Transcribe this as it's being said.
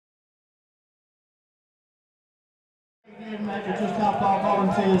We just have our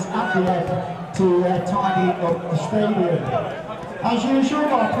volunteers at the end to tidy up the stadium. As usual,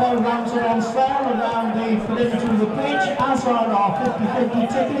 our programmes are on sale around the perimeter of the pitch, as are our 50-50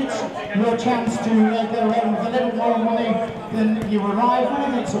 tickets. Your chance to go home with a little more money than you arrive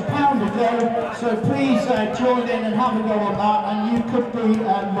with. It's £1 a go, so please join in and have a go on that, and you could be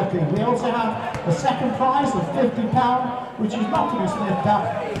lucky. We also have a second prize of £50, which is not to be sniffed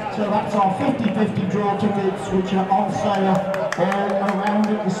at. So that's our 50-50 draw tickets, which are on sale all around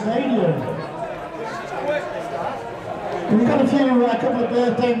at the stadium. We've got a couple of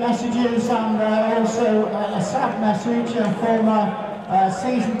birthday messages and also a sad message. Former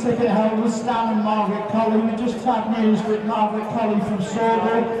season ticket holders Stan and Margaret Colley. We just had news that Margaret Colley from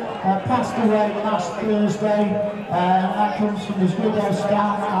Sorgall passed away last Thursday. That comes from his widow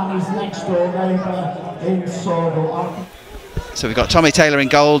Stan and his next door neighbour in Sorgall. So we've got Tommy Taylor in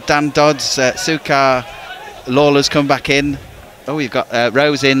goal, Dan Dodds, Sukar, Lawler's come back in. Oh, you've got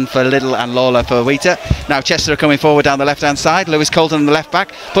Rose in for Little and Lawler for Wheater. Now Chester are coming forward down the left-hand side. Lewis Colton on the left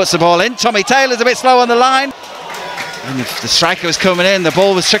back puts the ball in. Tommy Taylor's a bit slow on the line. And the striker was coming in. The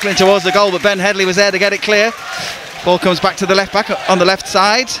ball was trickling towards the goal, but Ben Headley was there to get it clear. Ball comes back to the left back on the left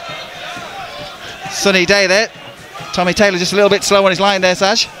side. Sunny day there. Tommy Taylor just a little bit slow on his line there,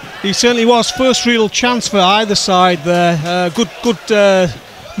 Saj. He certainly was. First real chance for either side there. Good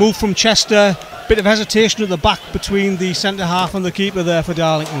move from Chester. Bit of hesitation at the back between the centre half and the keeper there for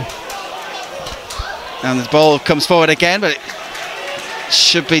Darlington. And the ball comes forward again, but it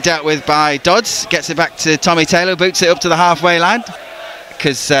should be dealt with by Dodds. Gets it back to Tommy Taylor, boots it up to the halfway line,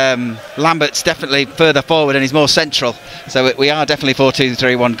 because Lambert's definitely further forward and he's more central. So we are definitely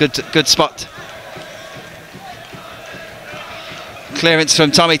 4-2-3-1. Good spot. Clearance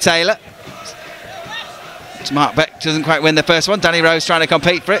from Tommy Taylor. Mark Beck doesn't quite win the first one. Danny Rose trying to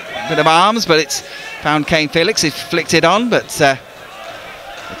compete for it. Bit of arms, but it's found Kaine Felix. He's flicked it on, but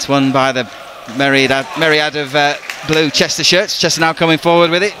it's won by the myriad of blue Chester shirts. Chester now coming forward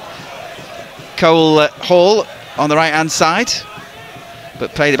with it. Cole Hall on the right hand side,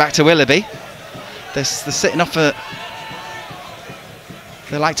 but played it back to Willoughby. They're sitting off for.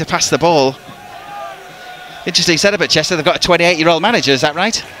 They like to pass the ball. Interesting setup at Chester. They've got a 28-year-old manager. Is that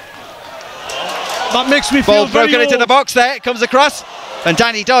right? That makes me feel ball very broken old. Into the box there. It comes across, and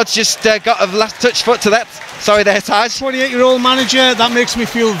Danny Dodds just got a last touch foot to that. Sorry there, Taj. 28-year-old manager. That makes me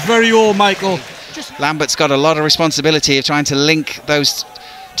feel very old, Michael. Lambert's got a lot of responsibility of trying to link those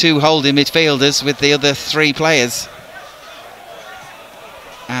two holding midfielders with the other three players.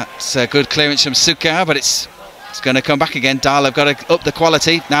 That's a good clearance from Sukar, but it's going to come back again. Dahl have got to up the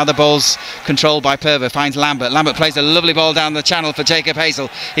quality. Now the ball's controlled by Purver, finds Lambert. Lambert plays a lovely ball down the channel for Jacob Hazel.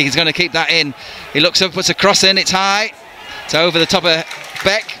 He's going to keep that in. He looks up, puts a cross in, it's high. It's over the top of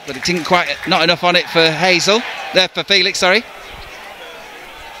Beck, but it didn't quite, not enough on it for for Felix, sorry.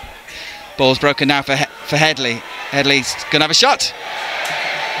 Ball's broken now for Headley. Headley's going to have a shot.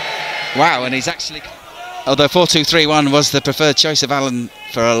 Wow, and he's actually... Although 4-2-3-1 was the preferred choice of Alan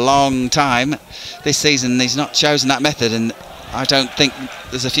for a long time, this season he's not chosen that method, and I don't think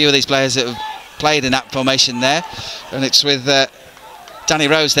there's a few of these players that have played in that formation there. And it's with Danny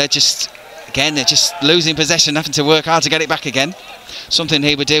Rose there, they're just losing possession, having to work hard to get it back again. Something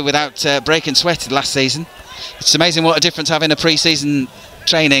he would do without breaking sweat last season. It's amazing what a difference having a pre-season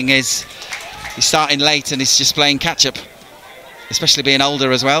training is. He's starting late and he's just playing catch-up, especially being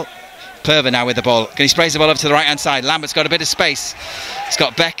older as well. Purver now with the ball. He sprays the ball over to the right hand side. Lambert's got a bit of space. He's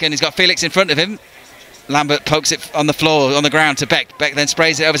got Beck and he's got Felix in front of him. Lambert pokes it on the floor, on the ground to Beck. Beck then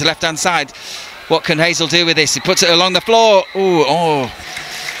sprays it over to the left hand side. What can Hazel do with this? He puts it along the floor. Ooh, oh,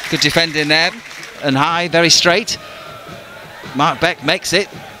 good defending there. And high, very straight. Mark Beck makes it.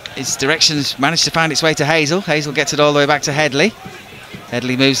 His direction's managed to find its way to Hazel. Hazel gets it all the way back to Headley.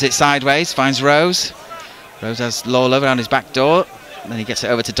 Headley moves it sideways, finds Rose. Rose has Lawler around his back door. And then he gets it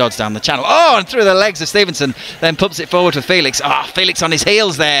over to Dodds down the channel. Oh, and through the legs of Stevenson. Then pumps it forward for Felix. Ah, oh, Felix on his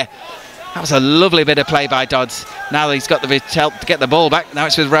heels there. That was a lovely bit of play by Dodds. Now he's got the help to get the ball back. Now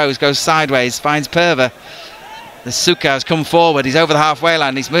it's with Rose. Goes sideways. Finds Purver. The Sukar has come forward. He's over the halfway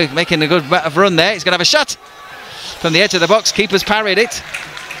line. He's making a good run there. He's going to have a shot from the edge of the box. Keeper's parried it.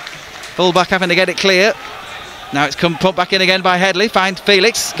 Full back having to get it clear. Now it's come put back in again by Headley. Find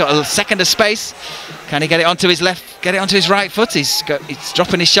Felix. Got a second of space. Can he get it onto his left? Get it onto his right foot. He's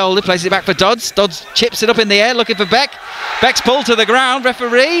dropping his shoulder. Plays it back for Dodds. Dodds chips it up in the air, looking for Beck. Beck's pulled to the ground.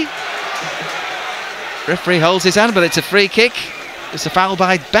 Referee holds his hand, but it's a free kick. It's a foul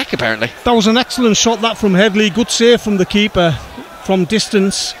by Beck, apparently. That was an excellent shot, that from Headley. Good save from the keeper from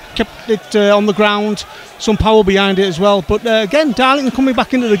distance. Kept it on the ground. Some power behind it as well. But again, Darlington coming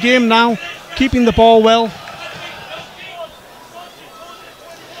back into the game now, keeping the ball well.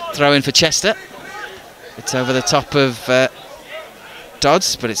 throw in for Chester. It's over the top of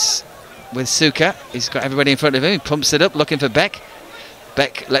Dodds, but it's with Suka. He's got everybody in front of him. He pumps it up, looking for Beck.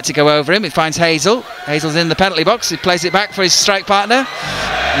 Beck lets it go over him. It finds Hazel. Hazel's in the penalty box. He plays it back for his strike partner.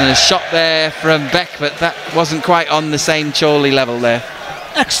 And a shot there from Beck, but that wasn't quite on the same Chorley level there.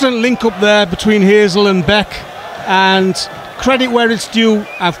 Excellent link up there between Hazel and Beck, and credit where it's due.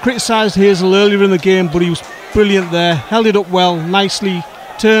 I've criticised Hazel earlier in the game, but he was brilliant there. Held it up well, nicely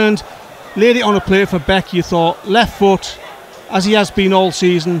turned, laid it on a plate for Beck. You thought left foot, as he has been all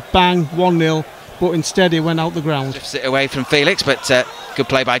season, bang, 1-0, but instead it went out the ground. Lifts it away from Felix, but good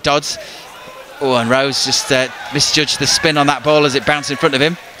play by Dodds. Oh, and Rose just misjudged the spin on that ball as it bounced in front of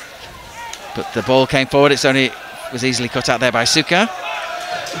him. But the ball came forward. It was easily cut out there by Suka.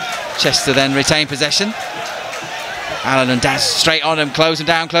 Chester then retained possession. Allen and Daz straight on him, closing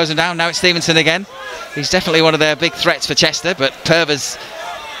down. Now it's Stevenson again. He's definitely one of their big threats for Chester, but Purver's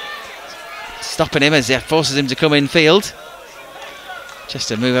stopping him as he forces him to come in field.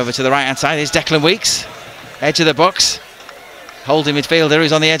 Chester move over to the right hand side. Here's Declan Weeks, edge of the box. Holding midfielder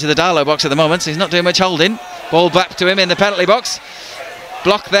who's on the edge of the Darlow box at the moment, so he's not doing much holding. Ball back to him in the penalty box.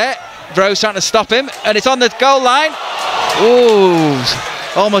 Block there. Rose trying to stop him, and it's on the goal line. Ooh,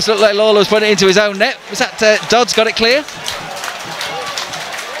 almost looked like Lawler was putting it into his own net. Was that Dodds got it clear?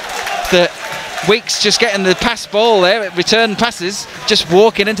 The Weeks just getting the pass ball there, return passes, just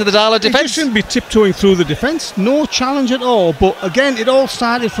walking into the Darlow defence. He just shouldn't be tiptoeing through the defence. No challenge at all, but again, it all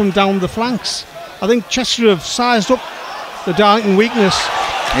started from down the flanks. I think Chester have sized up the Darlington weakness.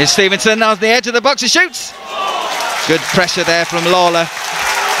 Here's Stevenson on the edge of the box and shoots. Good pressure there from Lawler.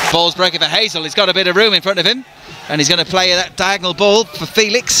 Ball's breaking for Hazel. He's got a bit of room in front of him, and he's going to play that diagonal ball for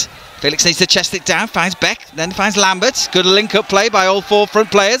Felix. Felix needs to chest it down, finds Beck, then finds Lambert. Good link-up play by all four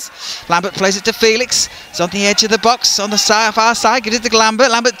front players. Lambert plays it to Felix. It's on the edge of the box, on the far side, gives it to Lambert.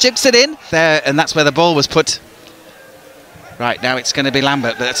 Lambert chips it in there, and that's where the ball was put. Right, now it's going to be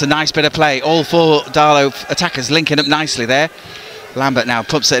Lambert, but that's a nice bit of play. All four Darlow attackers linking up nicely there. Lambert now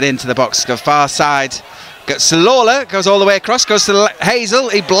pumps it into the box, goes far side. Goes to Lawler, goes all the way across, goes to Hazel,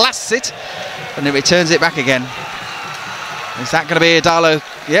 he blasts it, and then returns it back again. Is that going to be a Darlow?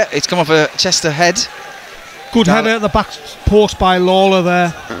 Yeah, it's come off a Chester head. Good header at the back post by Lawler there.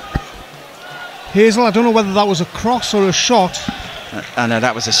 Hazel, I don't know whether that was a cross or a shot. No,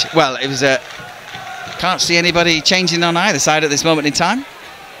 that was a... well, it was a... Can't see anybody changing on either side at this moment in time.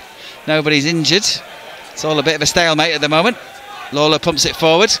 Nobody's injured. It's all a bit of a stalemate at the moment. Lawler pumps it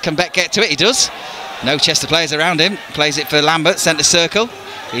forward. Can Beck get to it? He does. No Chester players around him. Plays it for Lambert, centre circle.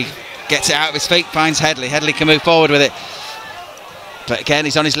 He gets it out of his feet, finds Headley. Headley can move forward with it. But again,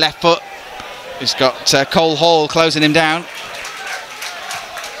 he's on his left foot. He's got Cole Hall closing him down.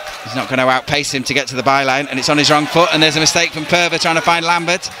 He's not going to outpace him to get to the byline, and it's on his wrong foot, and there's a mistake from Purver trying to find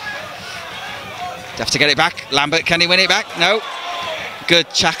Lambert. Have to get it back. Lambert, can he win it back? No. Good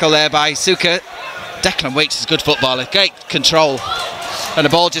tackle there by Suka. Declan Weeks is a good footballer. Great control. And the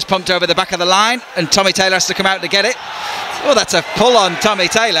ball just pumped over the back of the line, and Tommy Taylor has to come out to get it. Oh, that's a pull on Tommy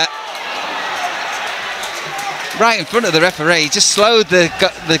Taylor. Right in front of the referee. Just slowed the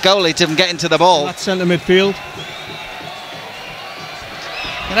goalie to get into the ball. That's centre midfield.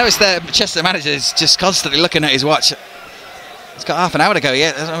 You notice the Chester manager is just constantly looking at his watch. It's got half an hour to go,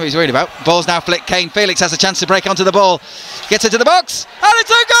 yeah, that's not what he's worried about. Ball's now flicked. Kaine Felix has a chance to break onto the ball. Gets into the box, and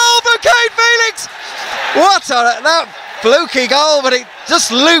it's a goal for Kaine Felix! What that fluky goal, but it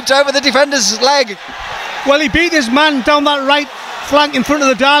just looped over the defender's leg. Well, he beat his man down that right flank in front of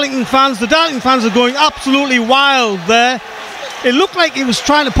the Darlington fans. The Darlington fans are going absolutely wild there. It looked like he was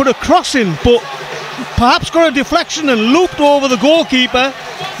trying to put a cross in, but perhaps got a deflection and looped over the goalkeeper.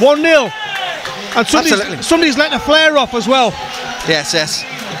 1-0. And somebody's letting a flare off as well. Yes.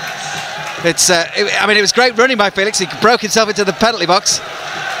 It's. I mean, it was great running by Felix. He broke himself into the penalty box,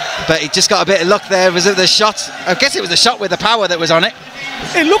 but he just got a bit of luck there. Was it the shot? I guess it was the shot with the power that was on it.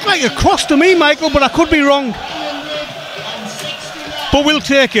 It looked like a cross to me, Michael, but I could be wrong. But we'll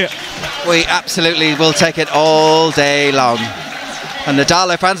take it. We absolutely will take it all day long. And the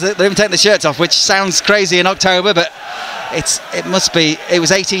Darlow fans, they're even taking the shirts off, which sounds crazy in October, but it must be. It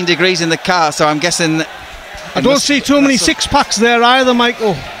was 18 degrees in the car, so I'm guessing. I don't see too many six-packs there either,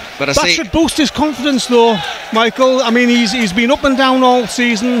 Michael. But that should boost his confidence, though, Michael. I mean, he's been up and down all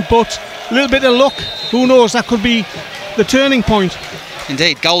season, but a little bit of luck. Who knows? That could be the turning point.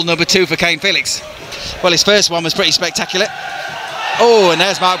 Indeed, goal number 2 for Kaine Felix. Well, his first one was pretty spectacular. Oh, and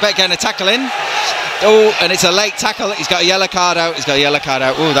there's Mark Beck getting a tackle in. Oh, and it's a late tackle. He's got a yellow card out.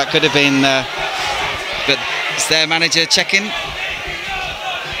 Oh, that could have been. But it's their manager checking.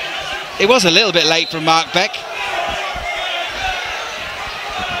 It was a little bit late from Mark Beck.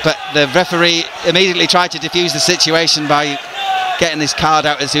 but the referee immediately tried to defuse the situation by getting his card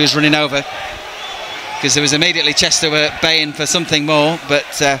out as he was running over, because there was immediately Chester were baying for something more.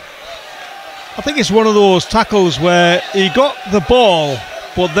 But I think it's one of those tackles where he got the ball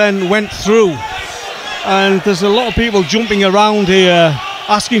but then went through, and there's a lot of people jumping around here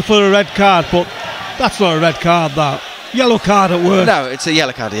asking for a red card, but that's not a red card, that yellow card at worst. No, it's a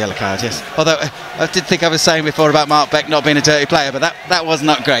yellow card, yes. Although I did think I was saying before about Mark Beck not being a dirty player, but that was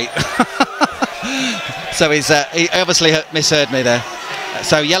not great. So he obviously misheard me there.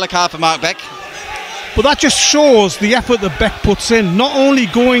 So yellow card for Mark Beck. But that just shows the effort that Beck puts in, not only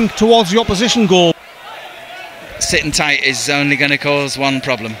going towards the opposition goal. Sitting tight is only going to cause one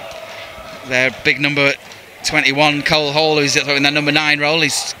problem. Their big number 21, Cole Hall, who's in that number 9 role, he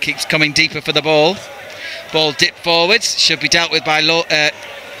keeps coming deeper for the ball. Ball dipped forwards, should be dealt with by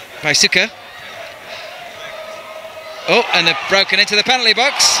Suka. Oh, and they've broken into the penalty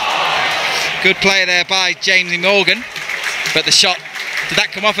box. Good play there by Jamie Morgan, but the shot, did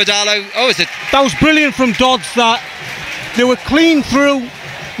that come off of Darlow? Oh, is it? That was brilliant from Dodds. That they were clean through,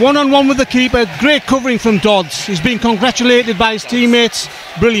 one-on-one with the keeper. Great covering from Dodds. He's been congratulated by his teammates.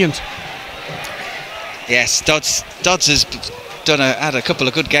 Brilliant. Yes, Dodds has had a couple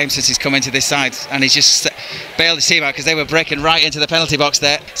of good games since he's come into this side, and he's just bailed his team out because they were breaking right into the penalty box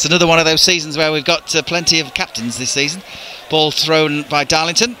there. It's another one of those seasons where we've got plenty of captains this season. Ball thrown by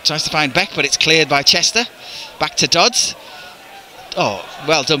Darlington, tries to find Beck, but it's cleared by Chester. Back to Dodds. Oh,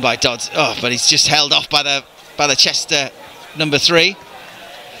 well done by Dodds. Oh, but he's just held off by the Chester number 3.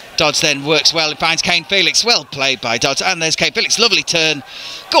 Dodds then works well and finds Kaine Felix. Well played by Dodds, and there's Kaine Felix. Lovely turn.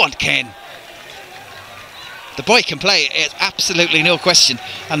 Go on, Kaine. The boy can play, it's absolutely no question.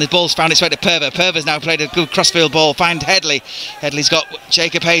 And the ball's found its way to Purver. Purver's now played a good crossfield ball. Find Headley. Headley's got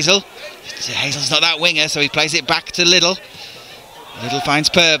Jacob Hazel. Hazel's not that winger, so he plays it back to Liddle. Liddle finds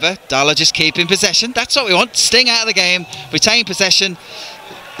Purver. Darlow just keeping possession. That's what we want. Sting out of the game. Retain possession.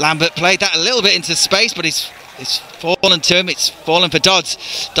 Lambert played that a little bit into space, but it's fallen to him. It's fallen for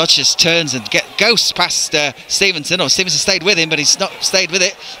Dodds. Dodds just turns and goes past Stevenson. Or Stevenson stayed with him, but he's not stayed with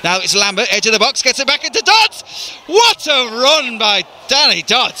it. Now it's Lambert, edge of the box, gets it back into Dodds. What a run by Danny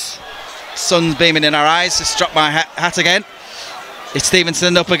Dodds. Sun's beaming in our eyes. Just dropped my hat again. It's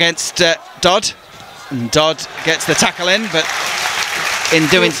Stevenson up against Dodd. And Dodd gets the tackle in, but in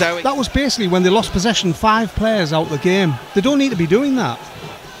doing so... That was basically when they lost possession, 5 players out the game. They don't need to be doing that.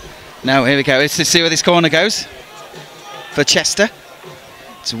 Now here we go. Let's see where this corner goes for Chester.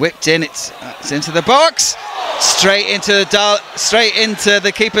 It's whipped in. It's into the box. Straight into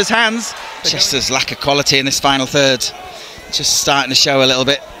the keeper's hands. Chester's lack of quality in this final third just starting to show a little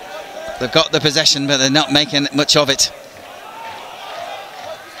bit. They've got the possession, but they're not making much of it.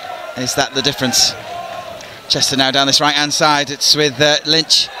 Is that the difference? Chester now down this right hand side. It's with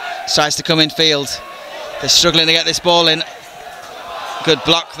Lynch. Tries to come in field. They're struggling to get this ball in. Good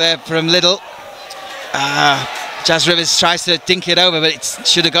block there from Liddle. Jazz Rivers tries to dink it over, but it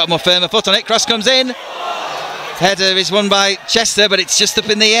should have got more firmer foot on it. Cross comes in. Header is won by Chester, but it's just up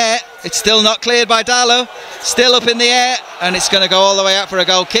in the air. It's still not cleared by Darlow. Still up in the air, and it's going to go all the way out for a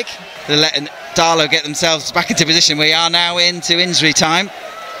goal kick. They're letting Darlow get themselves back into position. We are now into injury time.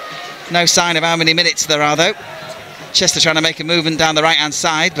 No sign of how many minutes there are, though. Chester trying to make a movement down the right-hand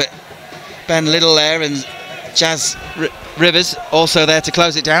side, but Ben Liddle there and Jazz Rivers also there to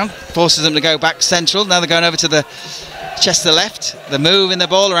close it down. Forces them to go back central. Now they're going over to the Chester left. They're moving the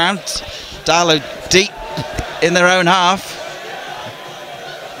ball around. Darlow deep in their own half.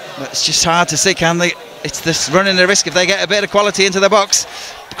 But it's just hard to see, can they? It's this running the risk if they get a bit of quality into the box.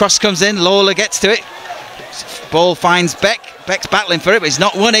 The cross comes in. Lawler gets to it. Ball finds Beck. Beck's battling for it, but he's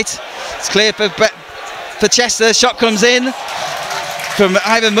not won it. It's cleared for Chester. Shot comes in from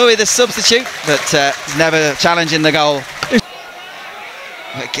Ivan Murray, the substitute, but never challenging the goal.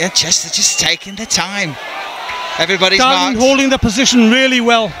 Again, Chester just taking the time. Everybody's marked. Holding the position really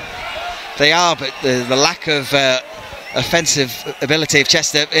well. They are, but the lack of offensive ability of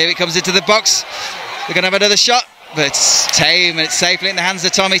Chester. Here it comes into the box. They're going to have another shot, but it's tame and it's safely in the hands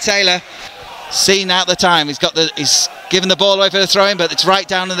of Tommy Taylor. Seen out the time. He's given the ball away for the throw-in, but it's right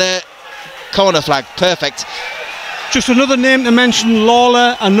down to the corner flag. Perfect. Just another name to mention,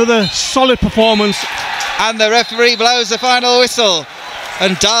 Lawler, another solid performance. And the referee blows the final whistle.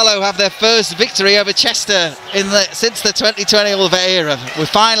 And Darlow have their first victory over Chester since the 2020 Ulva era. We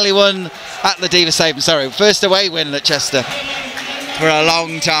finally won at the Diva Stadium. Sorry, first away win at Chester for a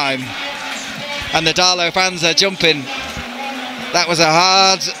long time. And the Darlow fans are jumping. That was a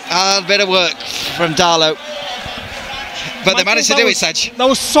hard bit of work from Darlow. But they managed to do it, Sedge. That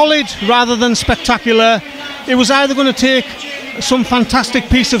was solid rather than spectacular. It was either going to take some fantastic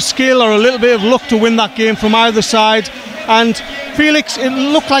piece of skill or a little bit of luck to win that game from either side. And Felix, it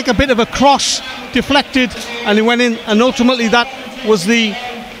looked like a bit of a cross, deflected, and he went in, and ultimately that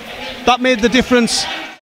made the difference.